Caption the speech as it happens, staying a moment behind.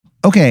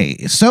Okay,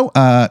 so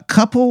a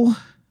couple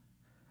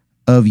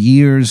of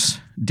years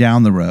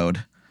down the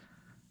road,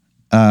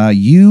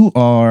 you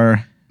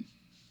are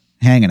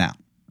hanging out.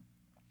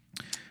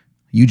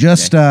 You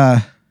just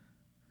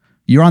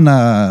you're on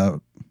the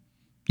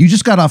you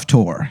just got off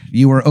tour.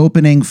 You were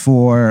opening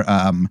for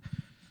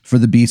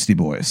the Beastie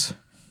Boys.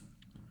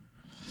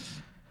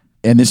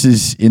 And this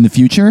is in the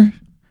future?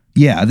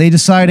 Yeah, they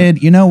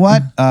decided, you know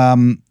what?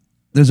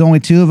 There's only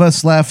two of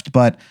us left,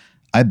 but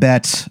I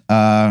bet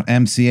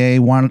MCA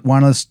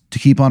want us to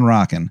keep on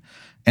rocking.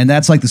 And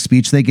that's like the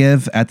speech they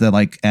give at the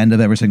like end of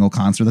every single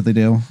concert that they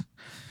do.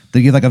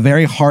 They give like a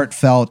very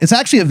heartfelt, it's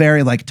actually a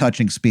very like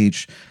touching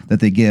speech that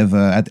they give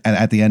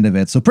at the end of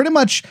it. So pretty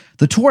much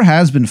the tour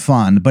has been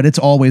fun, but it's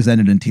always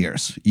ended in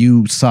tears.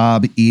 You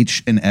sob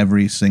each and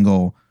every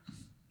single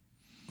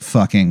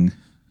fucking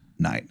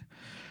night.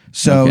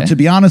 So to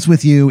be honest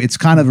with you, it's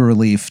kind of a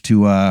relief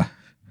to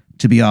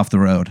be off the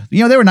road.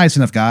 You know, they were nice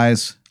enough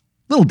guys,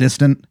 a little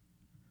distant,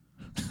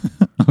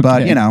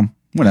 but you know,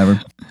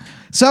 whatever.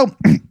 So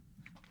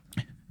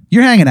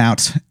you're hanging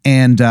out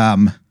and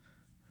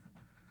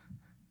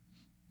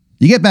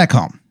you get back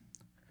home.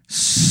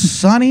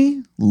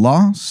 Sunny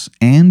Los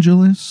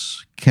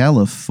Angeles,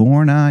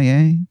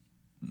 California.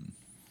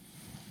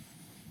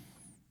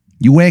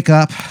 You wake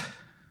up,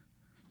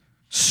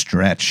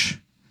 stretch.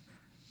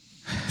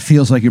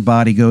 Feels like your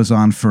body goes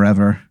on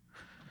forever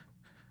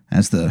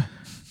as the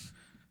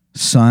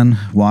sun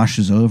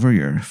washes over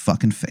your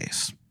fucking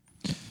face.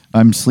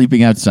 I'm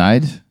sleeping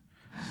outside?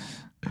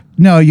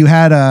 No, you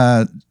had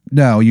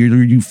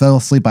you fell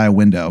asleep by a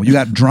window. You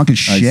got drunk as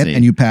shit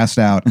and you passed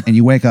out and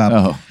you wake up.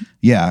 Oh.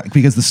 Yeah,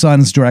 because the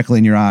sun's directly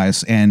in your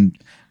eyes. And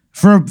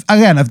for,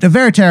 again, a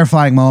very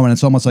terrifying moment.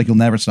 It's almost like you'll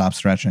never stop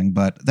stretching,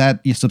 but that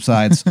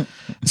subsides.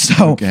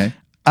 So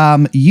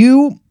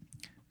you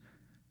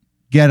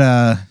get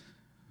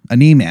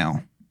an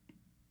email.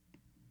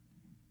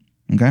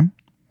 Okay.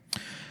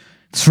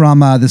 It's from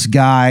this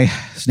guy.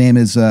 His name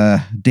is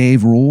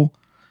Dave Ruhl,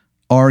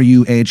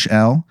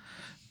 RUHL.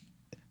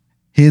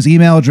 His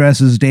email address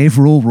is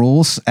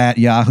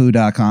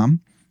daverulrules@yahoo.com.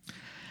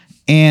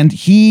 And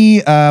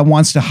he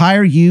wants to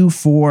hire you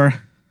for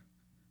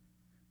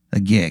a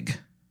gig.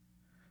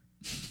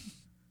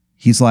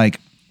 He's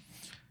like,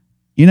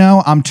 you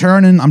know, I'm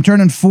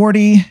turning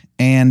 40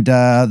 and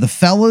the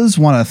fellas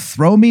want to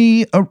throw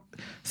me a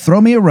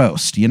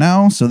roast, you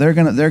know? So they're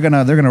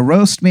gonna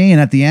roast me,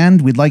 and at the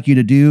end, we'd like you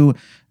to do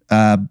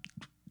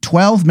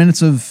 12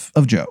 minutes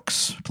of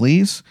jokes,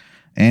 please.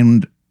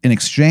 And in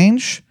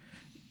exchange,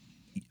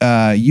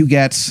 you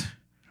get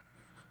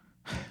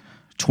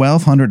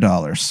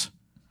 $1,200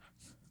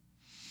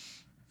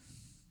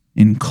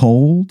 in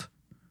cold,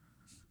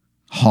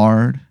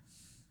 hard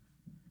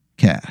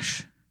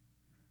cash.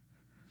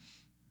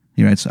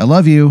 He writes, I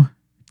love you,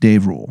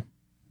 Dave Ruhl.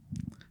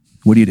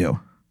 What do you do?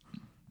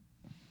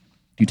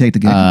 You take the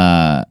gig?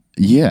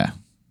 Yeah,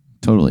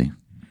 totally.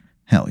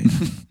 Hell yeah.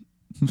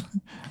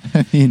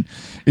 I mean,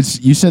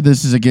 you said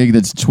this is a gig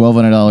that's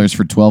 $1,200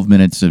 for 12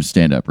 minutes of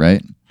stand-up,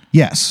 right?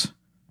 Yes.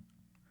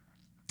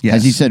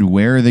 Has he said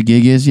where the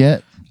gig is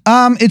yet?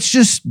 It's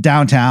just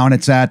downtown.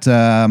 It's at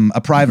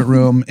a private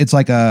room. It's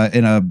like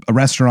in a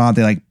restaurant.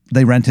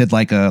 They rented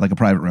like a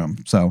private room,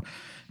 so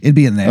it'd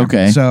be in there.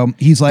 Okay. So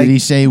he's like, did he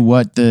say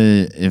what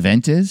the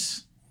event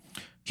is?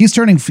 He's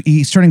turning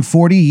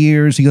 40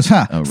 years. He goes,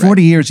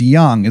 40 years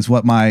young is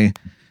what my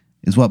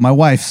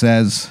wife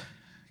says.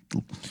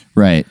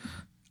 Right.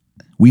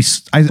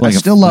 I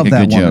still love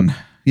that woman. Joke.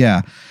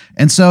 Yeah.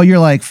 And so you're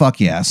like,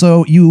 fuck yeah.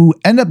 So you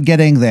end up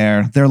getting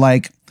there. They're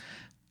like,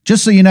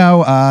 just so you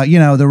know,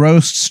 the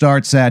roast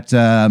starts at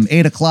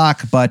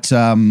 8:00, but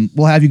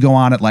we'll have you go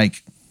on at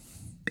like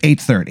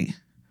 8:30.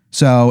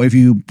 So if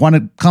you want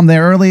to come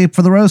there early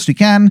for the roast, you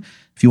can.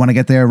 If you want to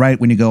get there right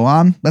when you go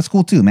on, that's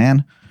cool too,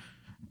 man.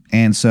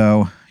 And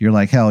so you're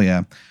like, hell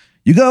yeah.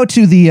 You go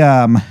to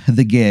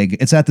the gig.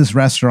 It's at this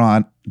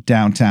restaurant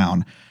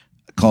downtown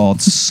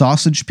called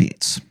Sausage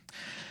Pete's.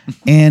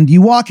 And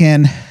you walk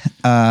in,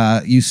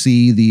 you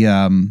see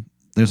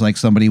there's like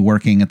somebody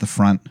working at the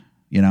front,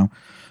 you know.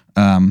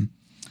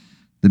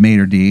 The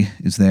maitre d'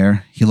 is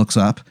there. He looks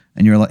up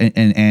and you're like,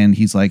 and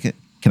he's like,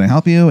 can I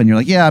help you? And you're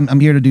like, yeah, I'm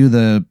here to do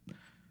the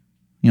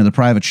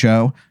private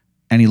show.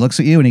 And he looks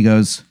at you and he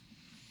goes,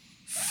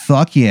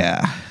 fuck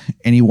yeah.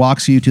 And he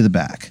walks you to the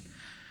back.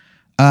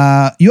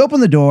 You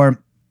open the door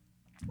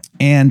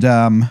and,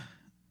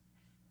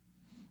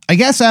 I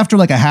guess after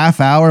like a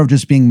half hour of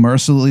just being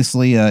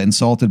mercilessly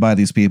insulted by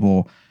these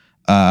people,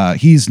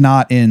 he's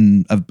not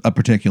in a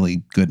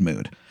particularly good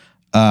mood.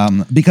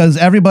 Because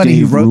everybody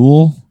Dave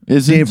Ruhl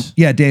isn't?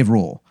 Dave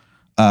Ruhl.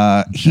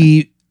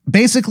 He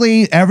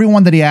basically,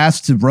 everyone that he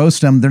asked to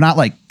roast him, they're not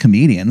like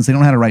comedians. They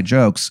don't know how to write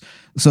jokes.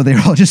 So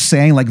they're all just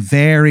saying like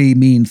very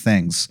mean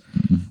things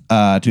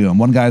to him.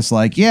 One guy's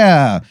like,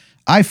 yeah,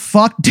 I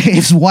fucked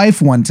Dave's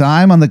wife one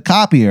time on the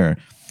copier.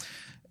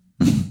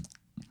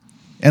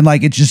 And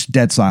like it's just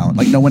dead silent.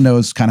 Like no one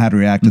knows kind of how to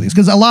react to these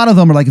because a lot of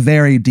them are like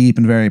very deep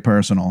and very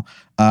personal.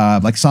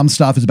 Like some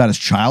stuff is about his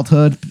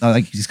childhood.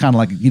 Like he's kind of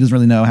like he doesn't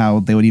really know how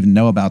they would even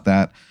know about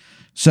that.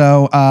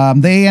 So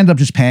they end up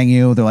just paying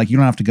you. They're like, you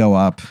don't have to go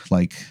up.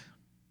 Like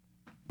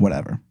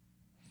whatever.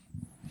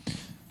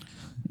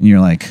 And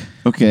you're like,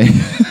 okay.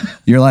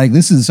 You're like,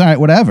 this is all right.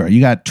 Whatever.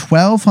 You got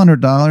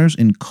 $1,200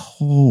 in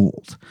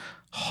cold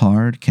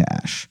hard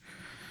cash.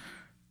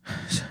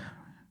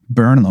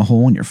 Burning the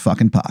hole in your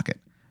fucking pocket.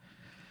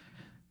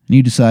 And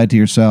you decide to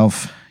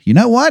yourself, you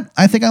know what?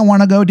 I think I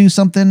want to go do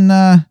something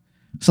kind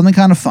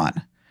of fun.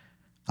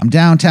 I'm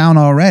downtown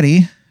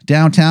already,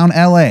 downtown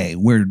LA,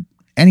 where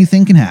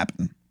anything can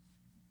happen.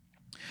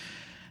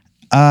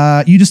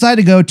 You decide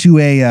to go to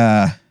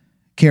a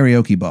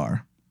karaoke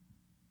bar.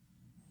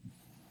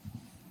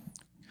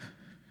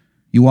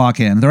 You walk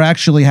in. They're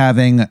actually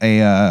having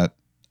a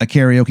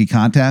karaoke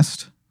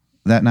contest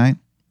that night.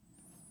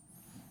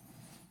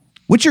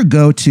 What's your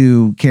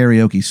go-to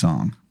karaoke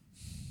song?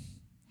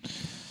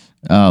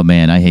 Oh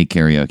man, I hate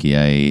karaoke.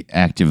 I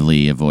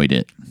actively avoid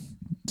it.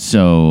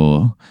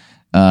 So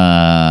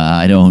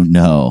I don't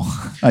know.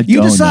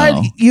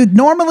 You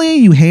normally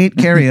you hate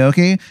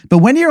karaoke, but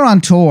when you're on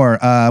tour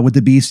with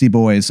the Beastie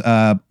Boys,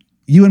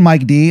 you and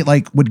Mike D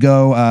like would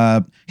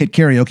go hit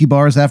karaoke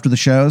bars after the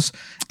shows,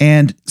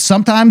 and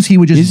sometimes he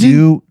would just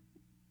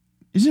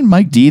Isn't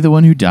Mike D the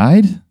one who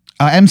died?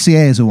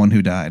 MCA is the one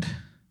who died.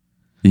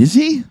 Is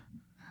he?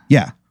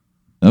 Yeah.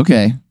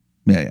 Okay.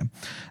 Yeah.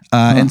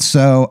 And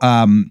so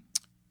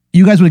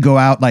you guys would go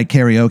out like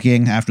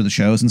karaokeing after the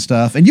shows and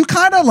stuff. And you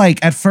kind of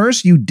like, at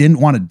first you didn't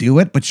want to do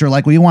it, but you're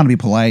like, well, you want to be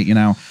polite, you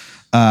know.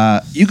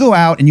 You go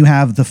out and you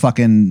have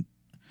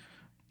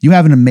you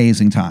have an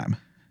amazing time.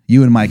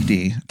 You and Mike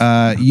D.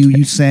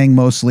 You sang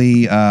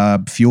mostly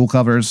Fuel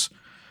covers.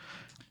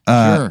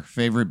 Sure.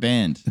 Favorite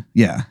band.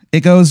 Yeah.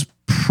 It goes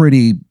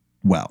pretty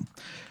well.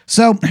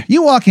 So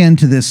you walk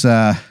into this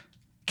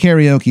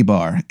karaoke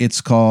bar.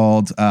 It's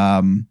called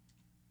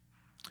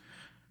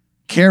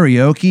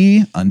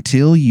Karaoke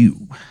Until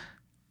You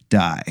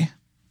Die.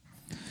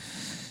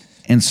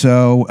 And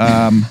so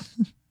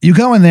you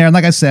go in there, and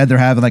like I said, they're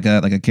having like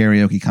a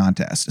karaoke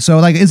contest. So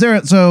like, is there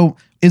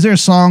a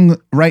song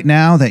right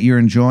now that you're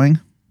enjoying?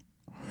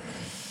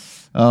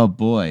 Oh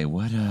boy,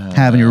 what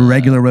having your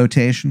regular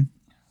rotation?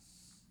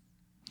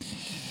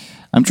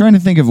 I'm trying to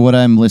think of what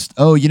I'm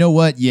Oh, you know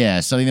what? Yeah,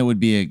 something that would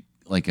be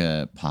like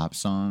a pop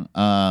song.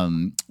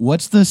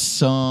 What's the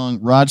song?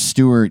 Rod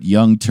Stewart,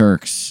 Young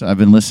Turks. I've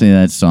been listening to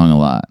that song a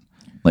lot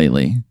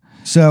lately.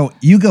 So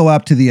you go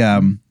up to the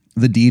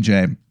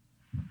DJ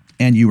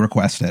and you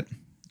request it,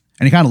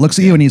 and he kind of looks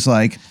at you and he's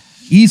like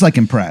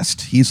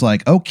impressed. He's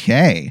like,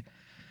 okay.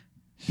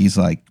 He's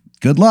like,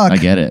 good luck. I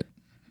get it.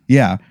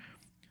 Yeah.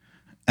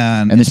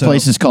 And this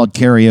place is called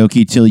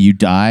Karaoke Till You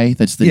Die.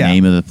 That's the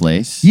name of the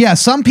place. Yeah.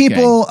 Some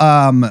people,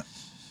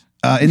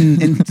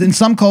 in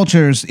some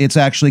cultures, it's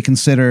actually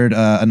considered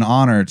an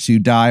honor to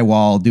die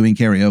while doing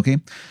karaoke.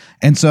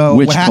 And so,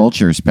 which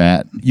cultures,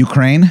 Pat?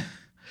 Ukraine.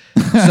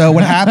 So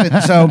what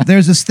happened? So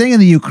there's this thing in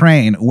the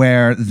Ukraine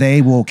where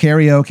they will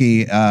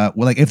karaoke.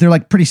 Like if they're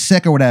like pretty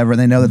sick or whatever, and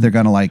they know that they're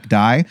gonna like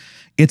die,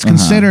 it's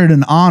considered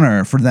an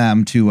honor for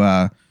them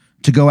to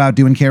go out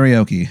doing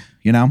karaoke.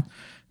 You know.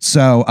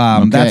 So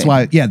that's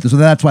why, so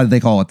that's why they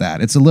call it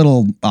that. It's a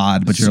little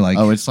odd, but you're like,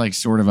 oh, it's like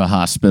sort of a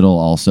hospital,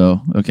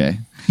 also. Okay.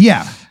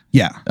 Yeah.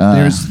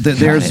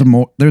 There's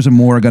a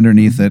morgue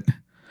underneath it.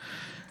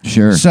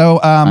 Sure. So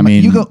I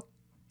mean, you go.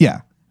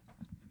 Yeah.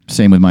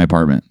 Same with my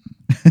apartment.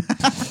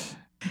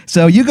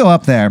 So you go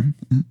up there,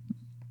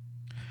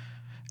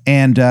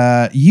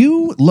 and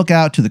you look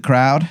out to the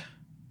crowd,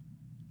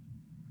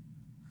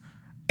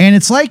 and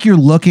it's like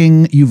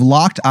you've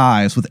locked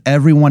eyes with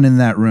everyone in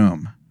that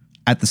room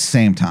at the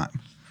same time,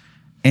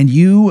 and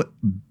you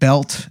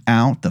belt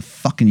out the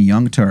fucking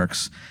Young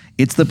Turks.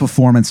 It's the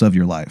performance of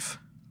your life.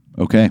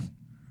 Okay.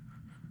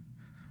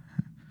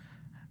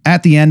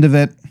 At the end of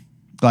it,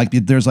 like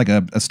there's like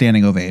a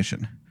standing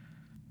ovation,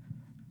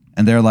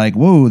 and they're like,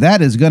 "Whoa,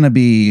 that is going to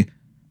be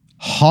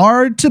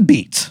hard to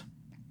beat."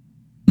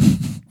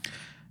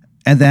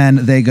 And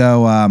then they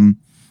go,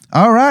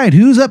 "All right,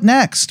 who's up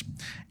next?"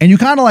 And you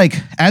kind of like,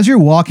 as you're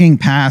walking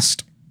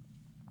past,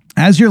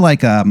 as you're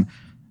like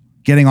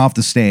getting off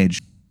the stage,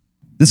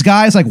 this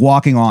guy is like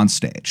walking on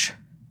stage,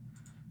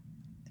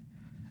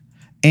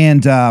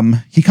 and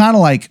he kind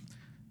of like,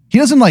 he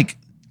doesn't like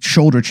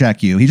shoulder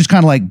check you. He just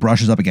kind of like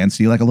brushes up against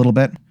you like a little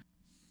bit.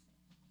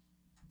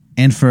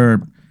 And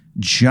for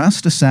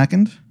just a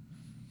second,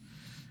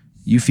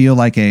 you feel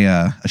like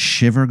a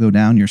shiver go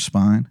down your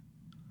spine.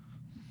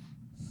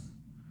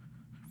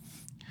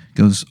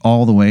 Goes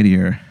all the way to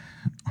your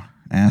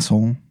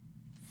asshole.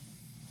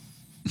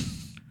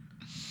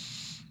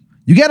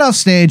 You get off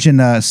stage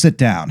and sit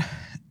down,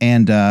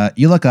 and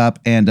you look up,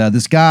 and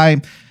this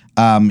guy,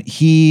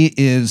 he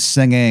is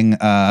singing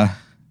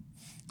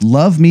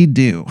 "Love Me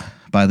Do"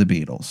 by the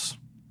Beatles.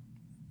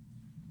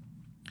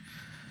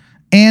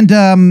 And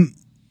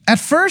at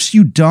first,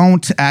 you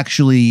don't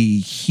actually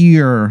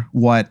hear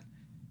what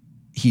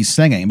he's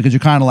singing, because you're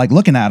kind of like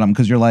looking at him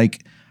because you're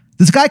like,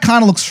 this guy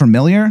kind of looks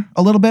familiar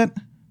a little bit.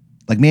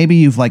 Like maybe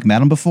you've like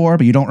met him before,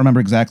 but you don't remember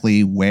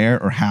exactly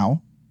where or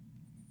how.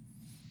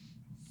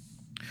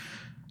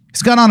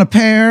 He's got on a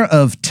pair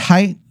of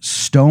tight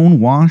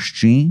stone-washed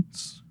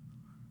jeans.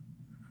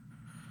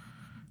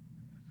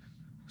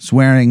 He's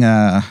wearing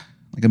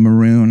like a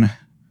maroon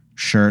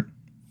shirt.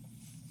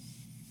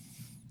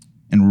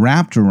 And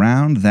wrapped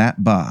around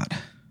that bod,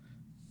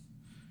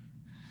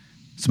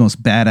 it's the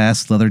most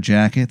badass leather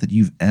jacket that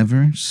you've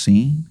ever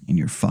seen in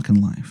your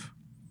fucking life.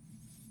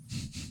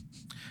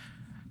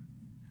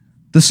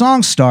 The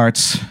song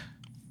starts,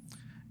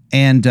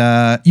 and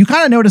you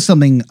kind of notice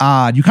something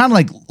odd. You kind of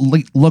like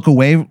look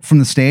away from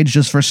the stage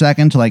just for a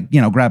second to like, you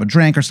know, grab a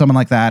drink or something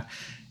like that.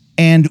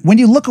 And when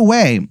you look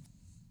away,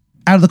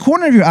 out of the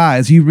corner of your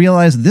eyes, you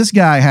realize this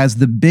guy has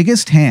the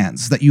biggest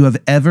hands that you have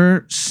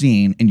ever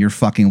seen in your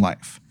fucking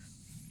life.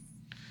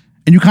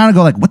 And you kind of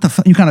go like, what the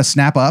fuck? You kind of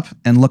snap up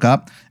and look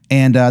up,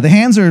 and the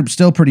hands are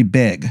still pretty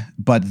big,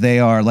 but they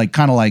are like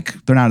kind of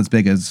like, they're not as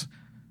big as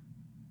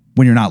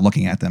when you're not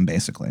looking at them,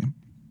 basically.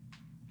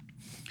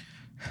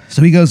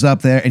 So he goes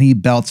up there and he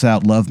belts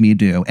out Love Me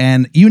Do.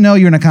 And you know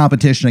you're in a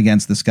competition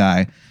against this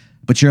guy,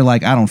 but you're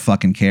like, I don't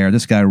fucking care.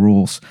 This guy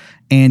rules.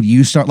 And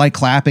you start like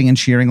clapping and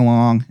cheering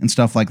along and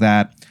stuff like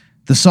that.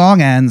 The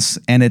song ends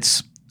and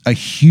it's a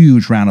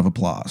huge round of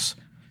applause.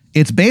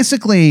 It's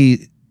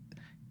basically,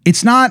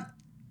 it's not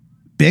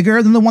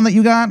bigger than the one that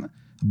you got,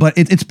 but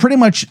it's pretty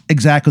much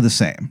exactly the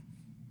same.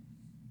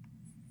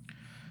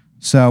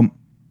 So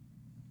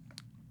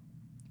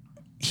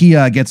he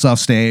gets off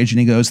stage and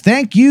he goes,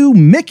 "Thank you,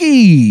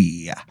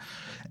 Mickey."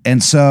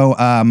 And so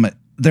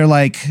they're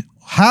like,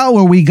 how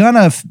are we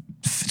gonna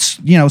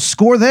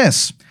score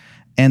this?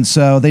 And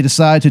so they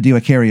decide to do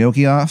a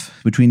karaoke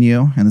off between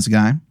you and this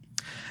guy.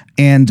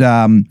 And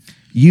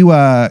you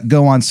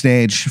go on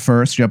stage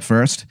first, you're up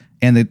first.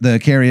 And the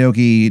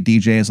karaoke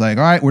DJ is like,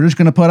 all right, we're just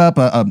going to put up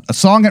a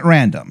song at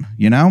random,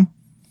 you know?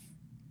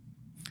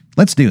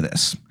 Let's do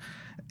this.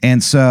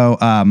 And so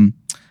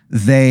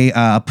they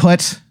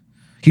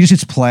he just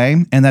hits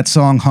play, and that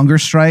song Hunger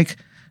Strike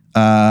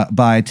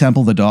by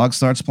Temple the Dog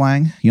starts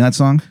playing. You know that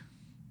song?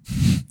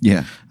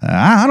 Yeah.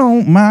 I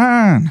don't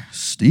mind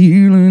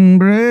stealing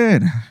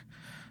bread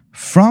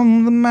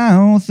from the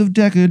mouth of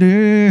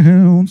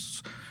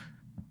decadence.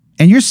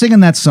 And you're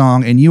singing that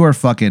song, and you are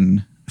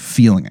fucking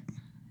feeling it.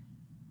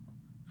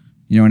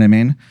 You know what I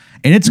mean?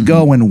 And it's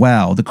going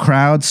well. The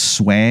crowd's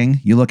swaying.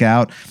 You look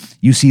out,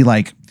 you see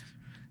like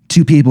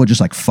two people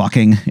just like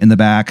fucking in the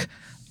back.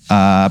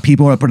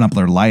 People are putting up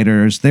their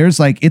lighters. There's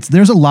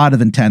a lot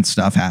of intense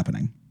stuff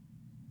happening.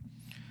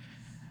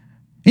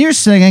 And you're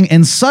singing,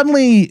 and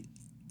suddenly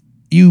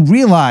you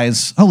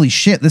realize, holy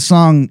shit, this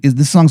song's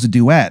a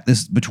duet.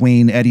 This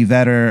between Eddie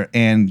Vedder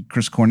and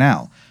Chris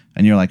Cornell.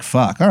 And you're like,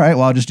 fuck. All right,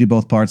 well, I'll just do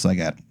both parts I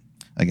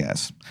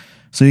guess.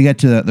 So you get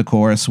to the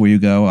chorus where you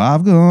go,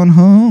 I've gone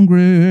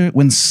hungry,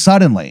 when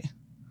suddenly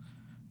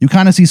you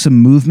kind of see some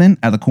movement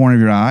at the corner of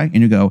your eye,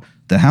 and you go,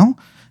 the hell?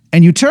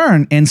 And you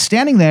turn, and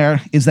standing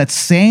there is that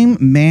same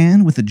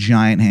man with the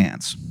giant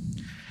hands.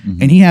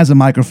 Mm-hmm. And he has a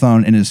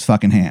microphone in his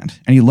fucking hand.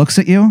 And he looks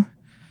at you,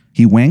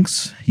 he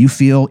winks, you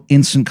feel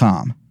instant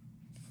calm.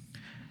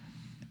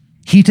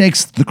 He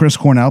takes the Chris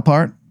Cornell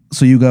part,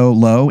 so you go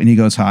low and he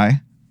goes high.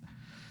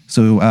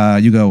 So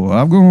you go,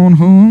 I've gone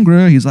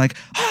hungry. He's like,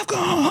 I've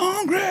gone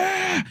hungry.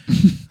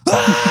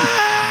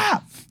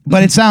 Ah!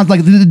 But it sounds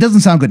like, it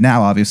doesn't sound good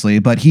now, obviously,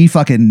 but he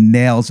fucking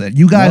nails it.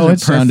 You guys are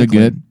perfectly. Sounded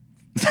good.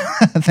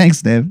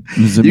 Thanks, Dave.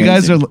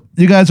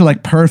 You guys are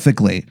like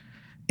perfectly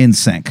in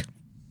sync.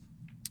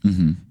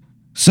 Mm-hmm.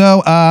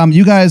 So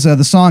you guys,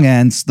 the song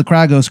ends, the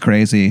crowd goes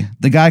crazy.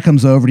 The guy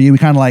comes over to you. He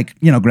kind of like,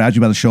 grabs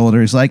you by the shoulder.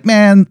 He's like,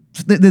 man,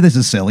 this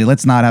is silly.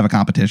 Let's not have a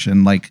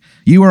competition. Like,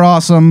 you were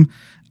awesome.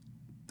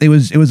 It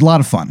was a lot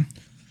of fun.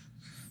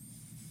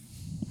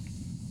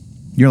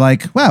 You're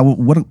like, wow,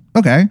 what?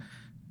 Okay.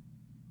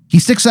 He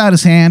sticks out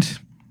his hand.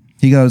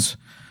 He goes,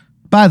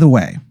 by the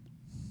way,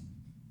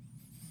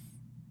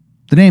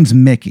 the name's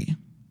Mickey.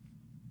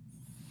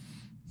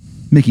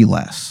 Mickey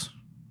Les.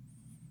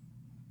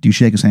 Do you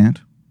shake his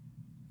hand?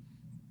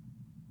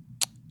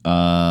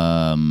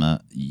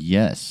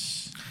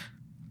 Yes.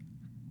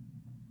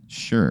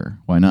 Sure.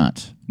 Why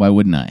not? Why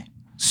wouldn't I?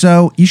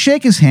 So you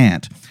shake his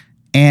hand,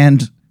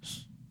 and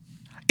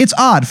it's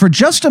odd. For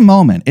just a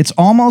moment, it's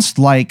almost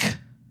like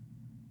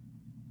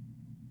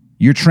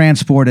you're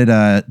transported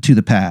to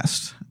the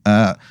past.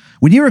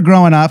 When you were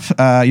growing up,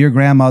 your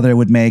grandmother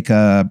would make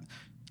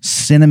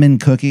cinnamon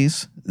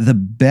cookies, the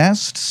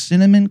best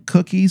cinnamon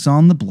cookies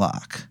on the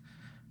block.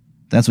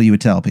 That's what you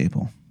would tell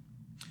people.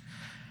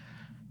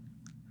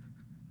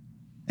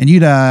 And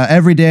you'd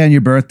every day on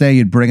your birthday,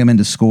 you'd bring them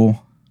into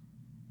school.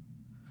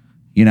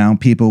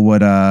 People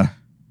would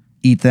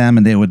eat them,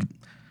 and they would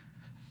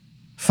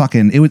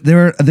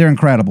they're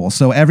incredible.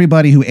 So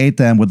everybody who ate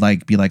them would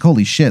be like,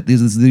 holy shit,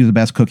 these are the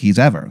best cookies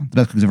ever. The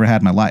best cookies I've ever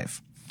had in my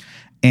life.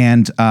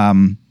 And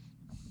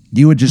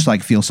you would just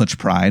feel such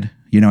pride.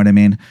 You know what I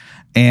mean?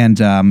 And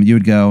you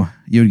would go,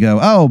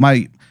 oh,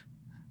 my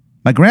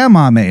My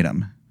grandma made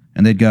them.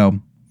 And they'd go,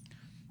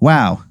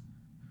 wow,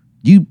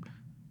 you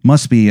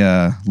must be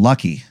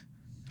lucky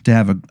to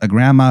have a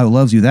grandma who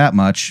loves you that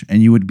much.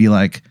 And you would be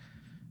like,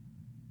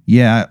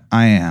 yeah,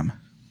 I am.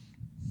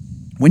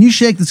 When you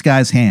shake this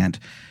guy's hand,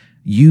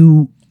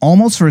 you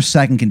almost for a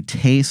second can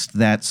taste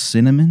that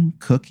cinnamon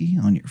cookie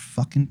on your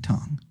fucking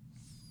tongue.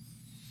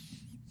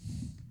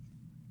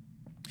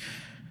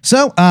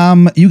 So,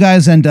 you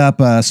guys end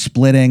up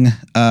splitting,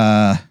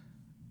 the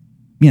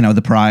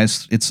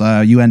prize. It's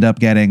you end up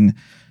getting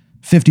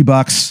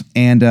 $50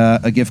 and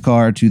a gift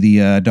card to the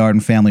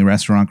Darden Family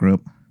Restaurant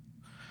Group.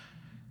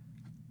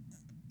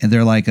 And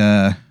they're like,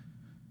 the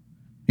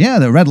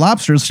Red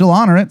Lobster's still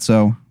honor it,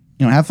 so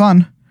have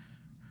fun.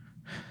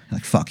 You're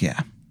like, fuck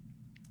yeah.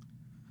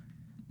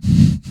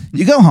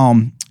 You go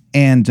home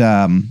and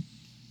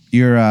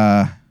you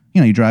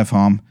drive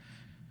home.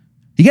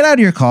 You get out of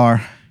your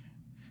car.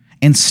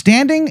 And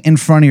standing in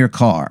front of your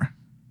car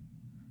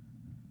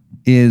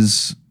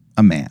is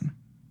a man.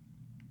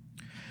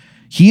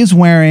 He is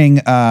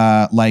wearing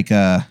like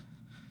a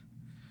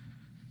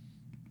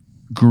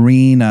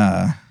green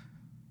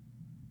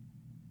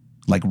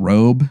like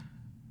robe,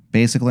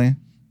 basically.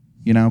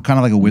 Kind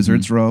of like a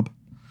wizard's robe.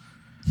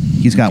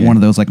 He's got one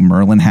of those like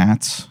Merlin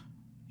hats.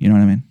 You know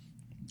what I mean?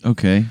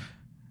 Okay.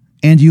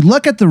 And you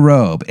look at the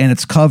robe and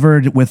it's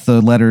covered with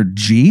the letter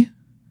G.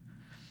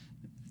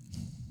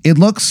 It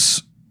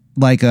looks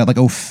like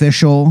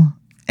official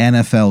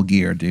NFL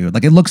gear, dude.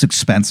 Like it looks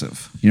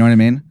expensive. You know what I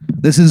mean?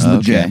 This is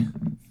legit. Okay.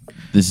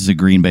 This is a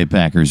Green Bay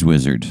Packers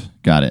wizard.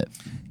 Got it.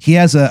 He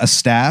has a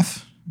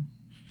staff.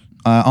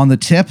 On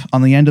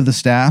the end of the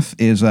staff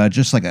is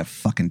just like a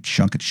fucking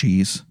chunk of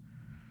cheese.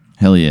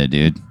 Hell yeah,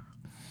 dude.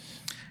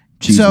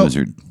 Cheese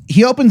wizard.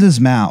 He opens his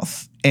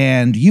mouth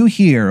and you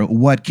hear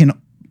what can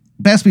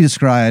best be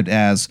described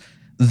as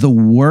the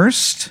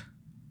worst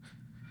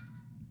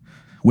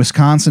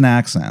Wisconsin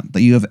accent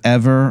that you have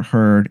ever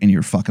heard in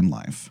your fucking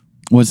life.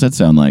 What's that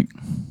sound like?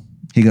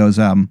 He goes,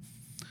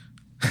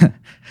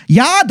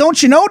 yeah,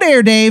 don't you know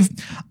there, Dave?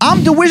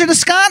 I'm the Wizard of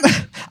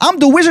I'm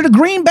the Wizard of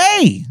Green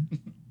Bay.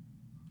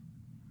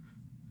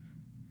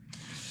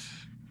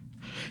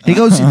 He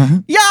goes,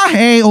 yeah,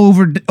 hey,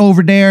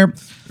 over there.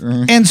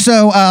 And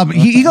so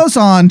he goes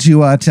on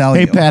to tell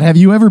you. Hey, Pat, have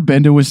you ever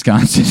been to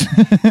Wisconsin?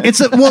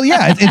 It's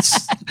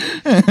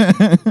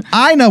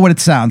I know what it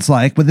sounds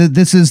like, but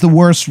this is the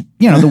worst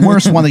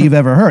one that you've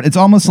ever heard. It's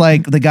almost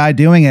like the guy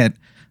doing it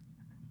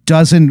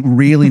doesn't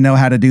really know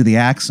how to do the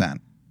accent.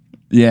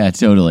 Yeah,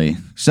 totally.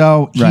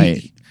 So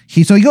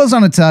he goes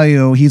on to tell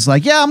you, he's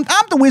like, yeah,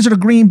 I'm the Wizard of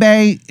Green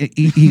Bay.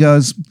 He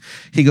goes,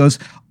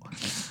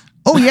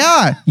 oh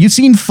yeah, you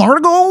seen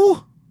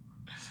Fargo?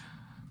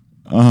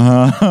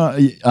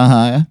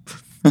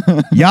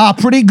 Yeah,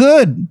 pretty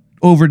good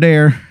over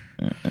there.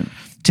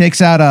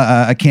 Takes out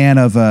a can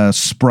of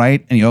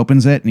Sprite and he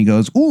opens it and he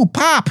goes, ooh,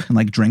 pop, and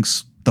like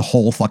drinks the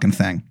whole fucking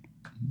thing.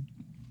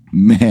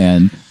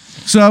 Man.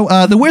 So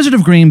the Wizard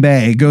of Green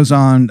Bay goes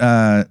on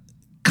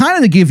kind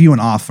of to give you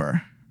an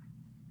offer.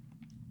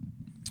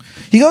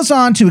 He goes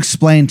on to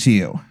explain to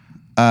you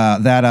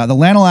that the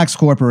Lanolax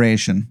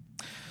Corporation,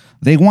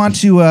 they want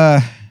to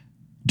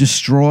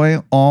destroy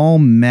all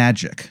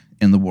magic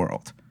in the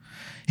world.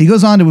 He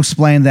goes on to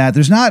explain that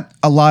there's not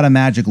a lot of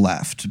magic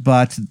left,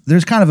 but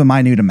there's kind of a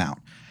minute amount.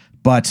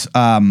 But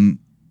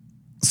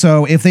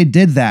so if they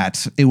did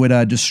that, it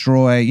would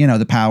destroy,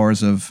 the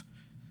powers of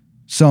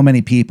so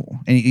many people.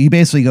 And he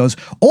basically goes,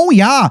 oh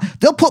yeah,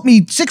 they'll put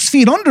me 6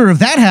 feet under if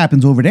that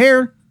happens over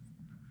there.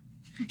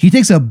 He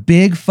takes a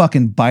big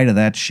fucking bite of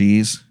that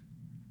cheese.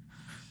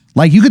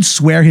 Like you could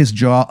swear his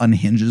jaw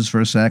unhinges for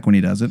a sec when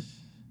he does it.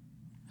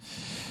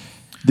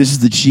 This is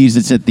the cheese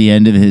that's at the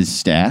end of his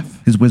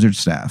staff? His wizard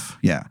staff,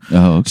 yeah.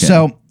 Oh, okay.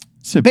 So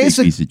it's a big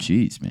piece of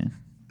cheese, man.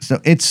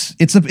 So it's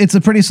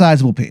a pretty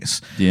sizable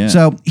piece. Yeah.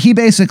 So he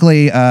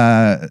basically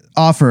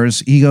offers.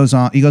 He goes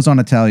on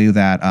to tell you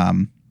that,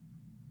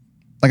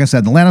 like I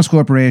said, the Lanolax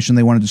Corporation,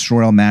 they want to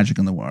destroy all magic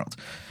in the world,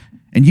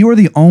 and you are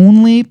the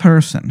only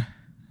person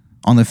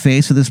on the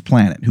face of this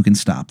planet who can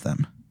stop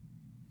them.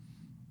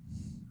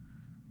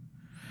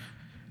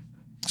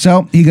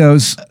 So he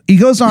goes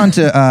on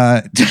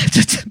to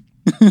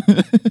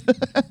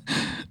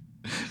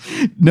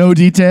no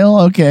detail.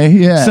 Okay,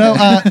 yeah. So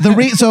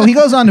so he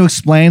goes on to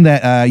explain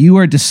that you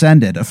are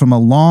descended from a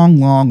long,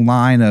 long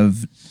line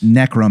of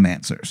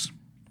necromancers.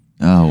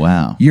 Oh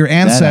wow, your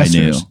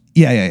ancestors.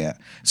 Yeah.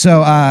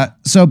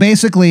 So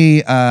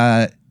basically,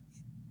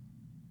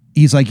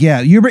 he's like,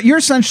 yeah, you're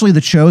essentially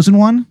the chosen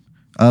one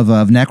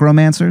of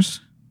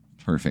necromancers.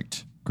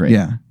 Perfect. Great.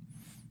 Yeah.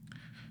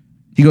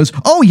 He goes,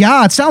 oh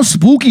yeah, it sounds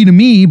spooky to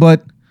me,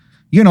 but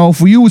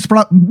for you, it's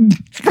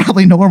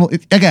probably normal.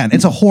 Again,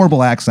 it's a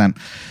horrible accent.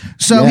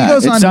 So he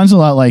goes on. It sounds a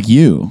lot like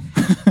you.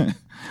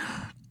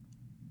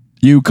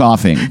 You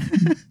coughing.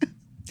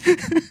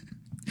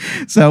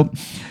 So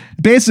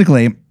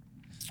basically,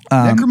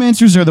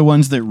 necromancers are the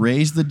ones that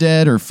raise the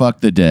dead or fuck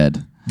the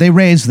dead. They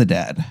raise the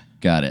dead.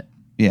 Got it.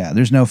 Yeah,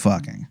 there's no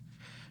fucking.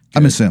 Good.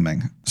 I'm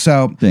assuming.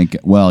 So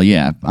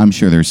yeah, I'm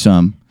sure there's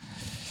some.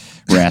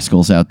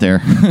 rascals out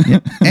there. Yeah.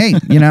 Hey,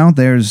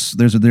 there's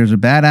a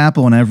bad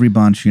apple in every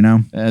bunch,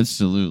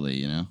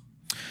 Absolutely,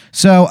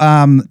 So,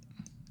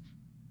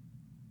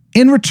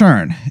 in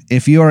return,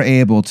 if you are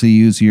able to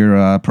use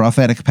your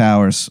prophetic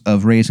powers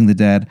of raising the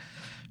dead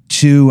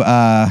to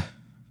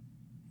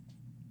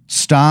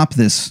stop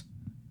this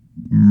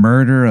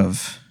murder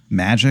of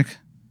magic,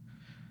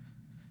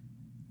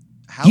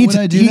 how would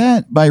I do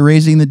that? By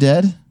raising the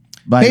dead?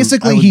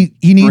 Basically,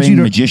 he needs you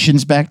to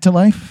magicians back to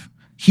life.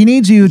 He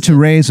needs you to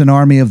raise an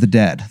army of the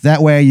dead.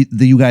 That way,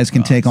 you guys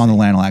can take on the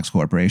Lanalax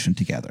Corporation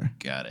together.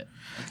 Got it.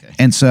 Okay.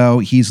 And so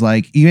he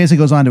basically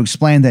goes on to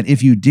explain that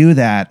if you do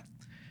that,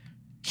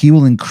 he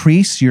will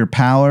increase your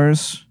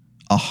powers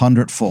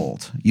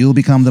 100-fold. You'll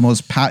become the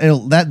most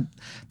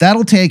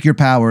that'll take your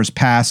powers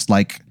past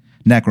like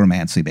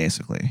necromancy,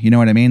 basically. You know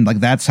what I mean? Like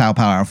that's how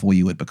powerful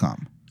you would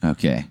become.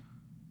 Okay.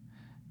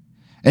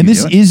 And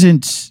this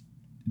isn't.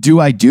 Do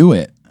I do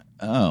it?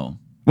 Oh.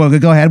 Well,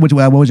 go ahead. What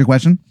was your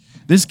question?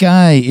 This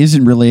guy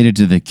isn't related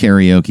to the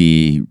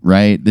karaoke,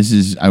 right?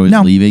 I was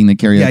leaving the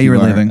karaoke. Yeah, you were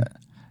bar. leaving.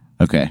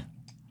 Okay.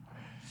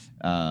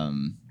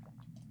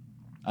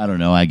 I don't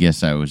know. I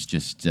guess I was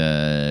just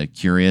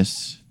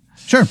curious.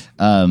 Sure.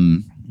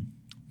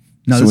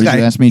 No, so what did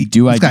you ask me?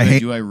 Do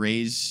I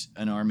raise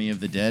an army of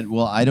the dead?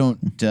 Well, I don't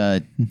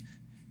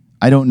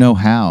know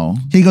how.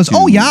 He goes,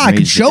 "Oh yeah, I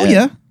can show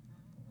you."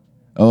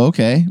 Oh,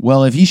 okay.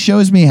 Well, if he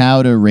shows me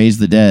how to raise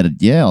the dead,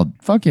 I'll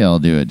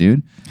do it,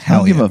 dude. I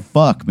don't give a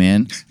fuck,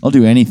 man. I'll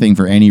do anything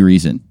for any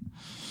reason.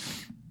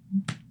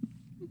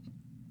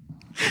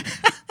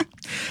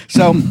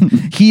 So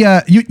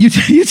you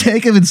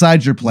take him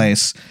inside your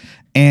place,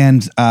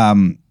 and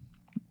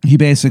he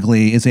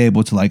basically is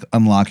able to like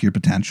unlock your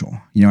potential.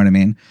 You know what I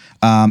mean?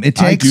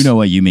 I do know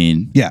what you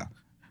mean. Yeah.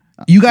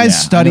 You guys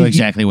study I know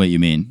exactly what you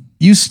mean.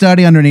 You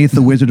study underneath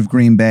the Wizard of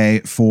Green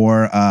Bay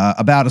for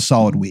about a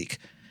solid week.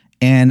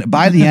 And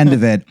by the end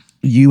of it,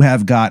 you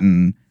have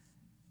gotten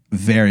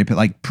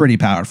pretty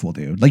powerful,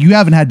 dude. Like you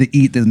haven't had to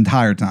eat the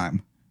entire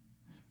time.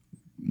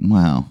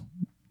 Wow.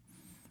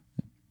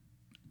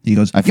 He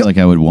goes, I feel like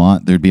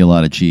there'd be a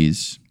lot of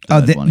cheese.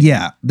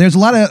 Yeah. There's a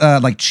lot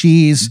of like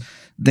cheese.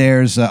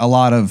 There's a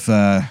lot of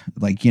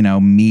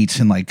meat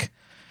and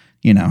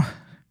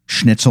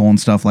schnitzel and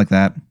stuff like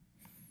that.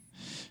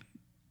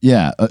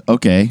 Yeah.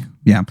 Okay.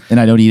 Yeah. And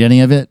I don't eat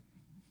any of it?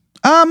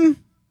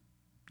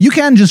 You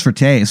can just for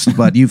taste,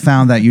 but you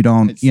found that you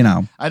don't,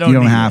 I don't you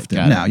don't have to.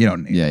 No, it. You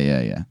don't need it.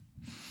 Yeah.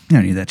 You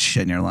don't need that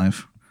shit in your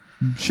life.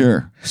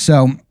 Sure.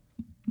 So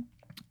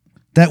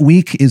that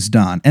week is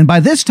done. And by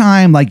this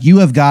time, like you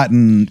have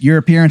gotten, your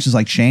appearance has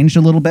like changed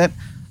a little bit.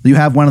 You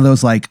have one of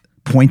those like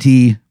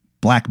pointy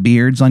black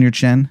beards on your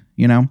chin,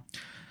 you've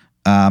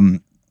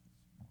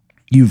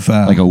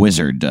like a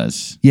wizard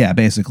does. Yeah,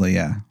 basically.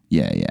 Yeah.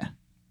 Yeah.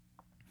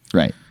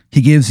 Right. He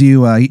gives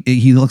you,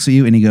 he looks at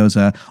you and he goes,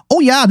 "Oh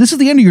yeah, this is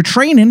the end of your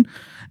training."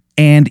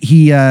 And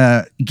he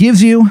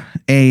gives you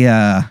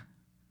a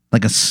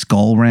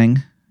skull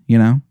ring,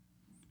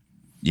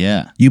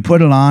 Yeah. You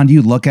put it on,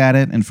 you look at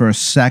it, and for a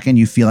second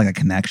you feel like a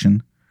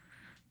connection.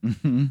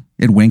 Mm-hmm.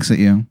 It winks at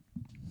you.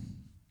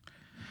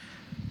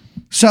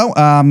 So,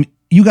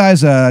 you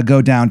guys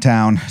go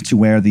downtown to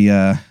where the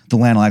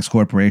Lanalax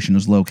Corporation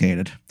is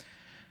located.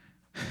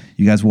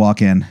 You guys walk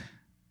in.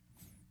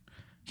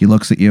 He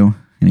looks at you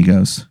and he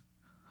goes,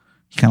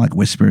 he kind of like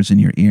whispers in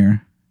your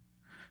ear.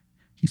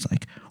 He's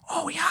like,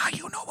 "Oh yeah,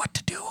 you know what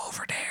to do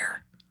over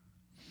there."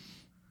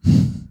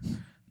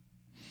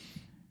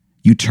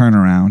 You turn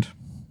around.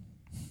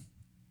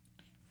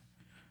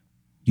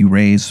 You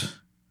raise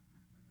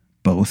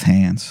both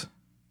hands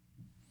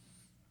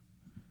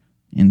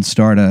and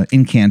start an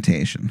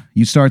incantation.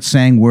 You start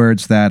saying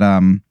words that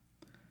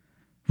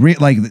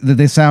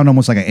they sound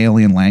almost like an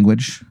alien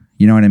language.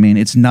 You know what I mean?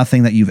 It's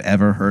nothing that you've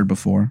ever heard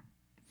before.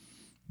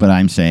 But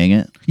I'm saying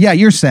it. Yeah,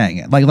 you're saying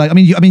it.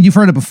 You've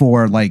heard it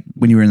before, like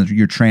when you were in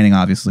your training,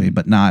 obviously,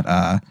 but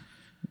not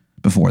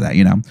before that.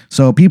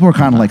 So people are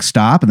kind of like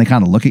stop and they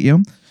kind of look at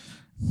you,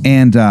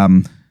 and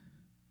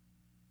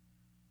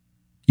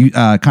you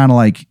kind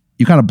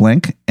of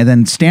blink, and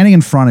then standing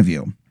in front of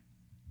you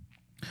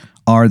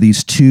are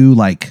these two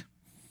like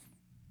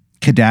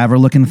cadaver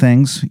looking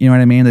things. You know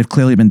what I mean? They've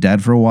clearly been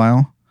dead for a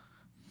while,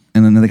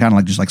 and then they kind of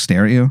like just like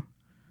stare at you.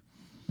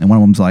 And one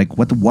of them's like,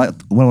 what? One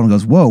of them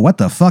goes, "Whoa, what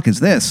the fuck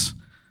is this?"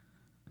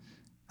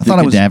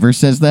 Cadaver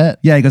says that?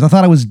 Yeah, he goes, "I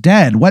thought I was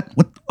dead. What?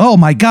 Oh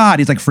my God."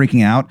 He's like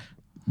freaking out.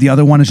 The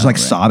other one is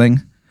just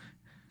sobbing.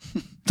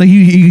 So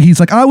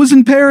he's like, "I was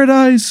in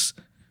paradise."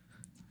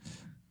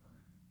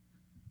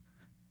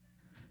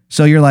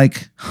 So you're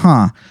like,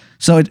 huh.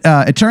 So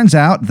it turns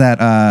out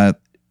that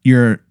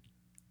you're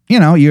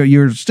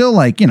still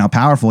like,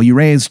 powerful. You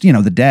raised,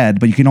 the dead,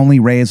 but you can only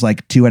raise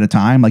like 2 at a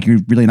time. Like you're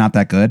really not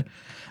that good.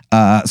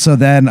 So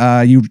then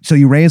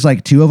you raise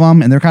like 2 of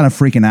them, and they're kind of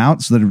freaking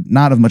out, so they're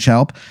not of much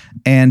help.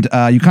 And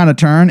you kind of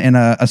turn, and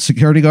a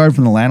security guard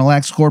from the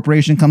Lanalax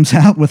Corporation comes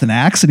out with an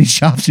axe, and he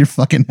chops your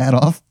fucking head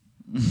off.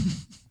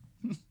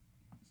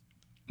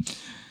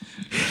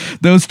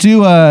 Those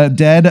two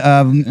dead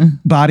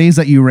bodies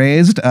that you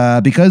raised,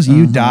 because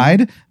you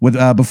died with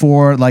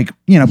before, like,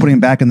 putting them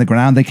back in the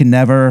ground, they can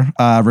never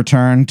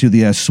return to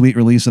the sweet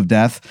release of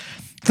death.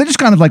 They just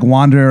kind of like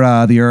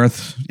wander the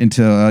earth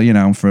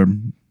into, for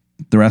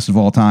the rest of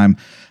all time.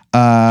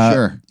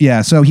 Sure.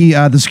 Yeah. So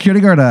the security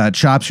guard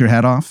chops your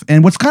head off.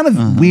 And what's kind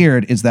of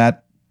weird is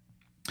that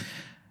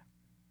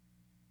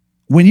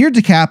when you're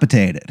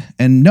decapitated,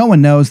 and no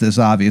one knows this,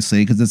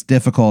 obviously, because it's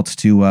difficult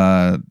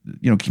to,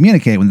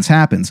 communicate when this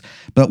happens.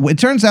 But it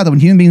turns out that when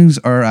human beings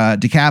are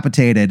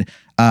decapitated,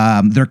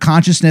 their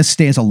consciousness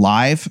stays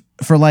alive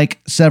for like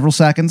several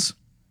seconds.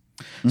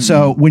 Mm-hmm.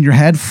 So when your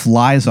head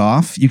flies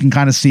off, you can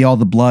kind of see all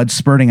the blood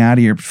spurting out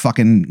of your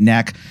fucking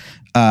neck.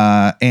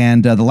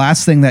 And the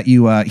last thing that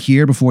you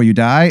hear before you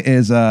die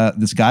is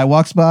this guy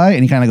walks by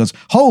and he kind of goes,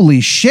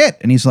 "Holy shit!"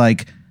 And he's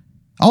like,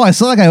 "Oh, I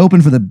saw that guy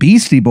open for the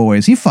Beastie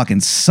Boys. He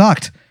fucking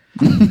sucked."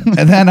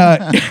 And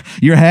then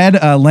your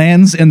head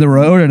lands in the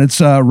road and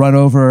it's run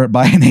over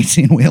by an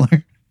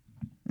 18-wheeler.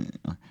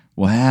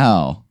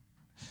 Wow.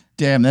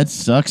 Damn, that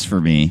sucks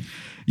for me.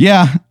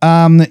 Yeah.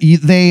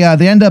 They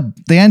end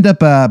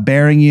up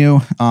burying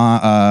you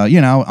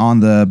on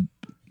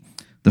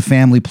the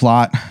family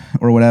plot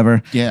or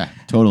whatever. Yeah,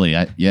 totally.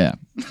 Yeah.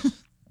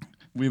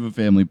 We have a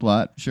family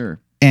plot, sure.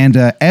 And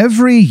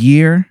every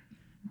year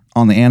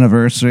on the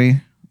anniversary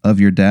of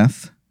your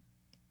death,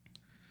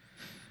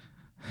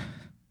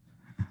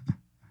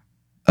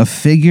 a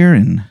figure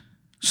in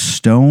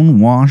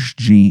stone-washed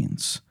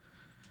jeans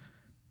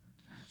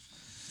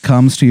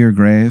comes to your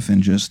grave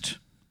and just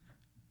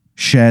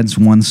sheds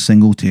one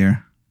single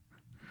tear.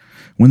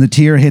 When the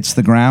tear hits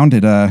the ground,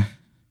 it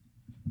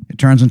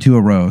turns into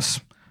a rose.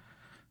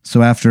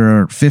 So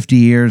after 50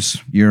 years,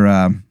 your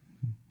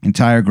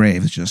entire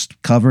grave is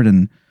just covered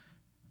in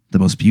the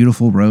most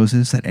beautiful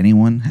roses that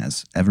anyone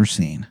has ever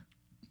seen.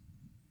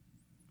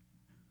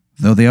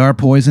 Though they are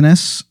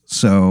poisonous,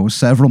 so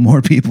several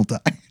more people die.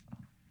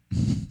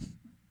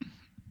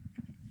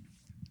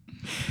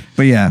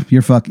 But yeah,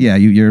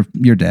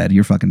 you're dead.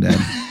 You're fucking dead.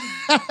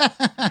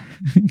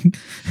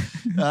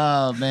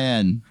 Oh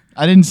man,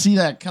 I didn't see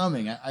that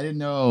coming. I didn't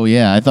know.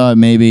 Yeah, I thought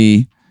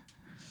maybe.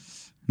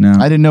 No,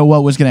 I didn't know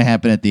what was going to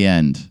happen at the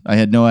end. I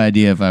had no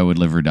idea if I would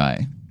live or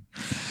die.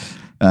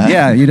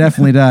 Yeah, you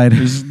definitely died.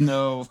 There's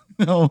no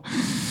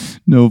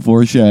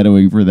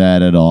foreshadowing for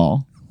that at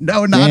all.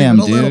 No, not even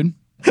a little. Dude.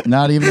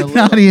 Not even a little.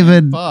 Not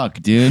even. Fuck,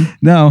 dude.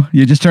 No,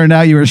 you just turned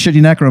out you were a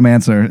shitty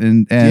necromancer.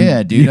 And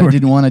yeah, dude, I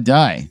didn't want to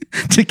die.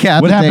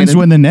 Decapitated. What happens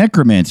when the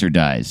necromancer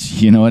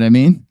dies? You know what I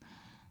mean?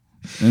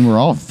 Then we're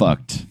all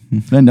fucked.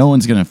 Then no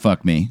one's going to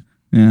fuck me.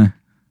 Yeah.